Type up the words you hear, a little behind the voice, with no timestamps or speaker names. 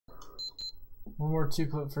One more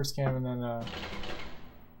 2-clip first cam, and then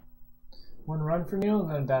one run for Neil, and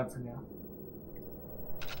then a dab for Neil.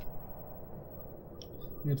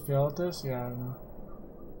 You'd fail at this? Yeah, I don't know.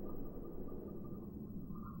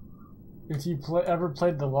 If you ever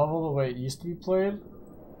played the level the way it used to be played,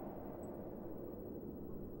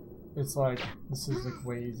 it's like, this is like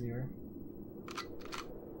way easier.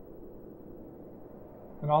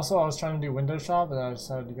 And also I was trying to do window shop, but I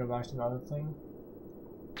decided to go back to the other thing.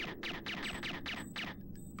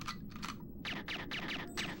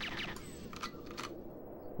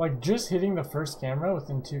 Like, just hitting the first camera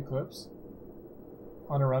within 2 clips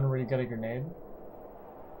on a run where you get a grenade,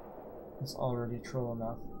 it's already troll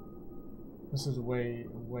enough. This is way,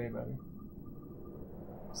 way better.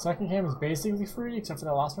 Second cam is basically free, except for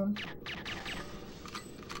that last one.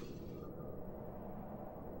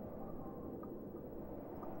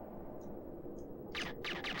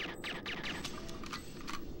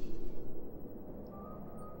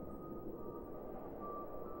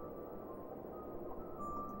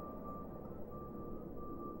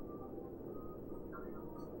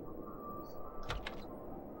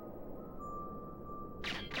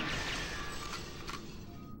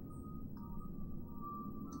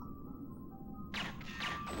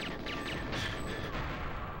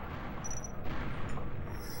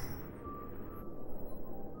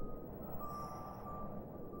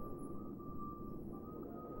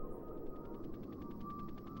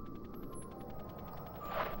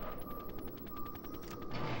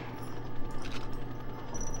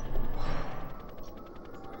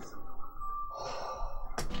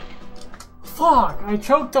 Fuck! I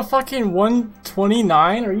choked a fucking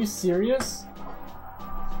 129? Are you serious?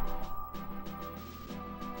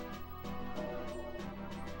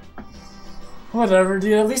 Whatever,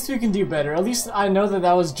 dude. At least we can do better. At least I know that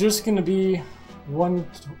that was just gonna be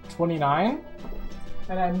 129.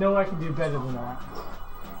 And I know I can do better than that.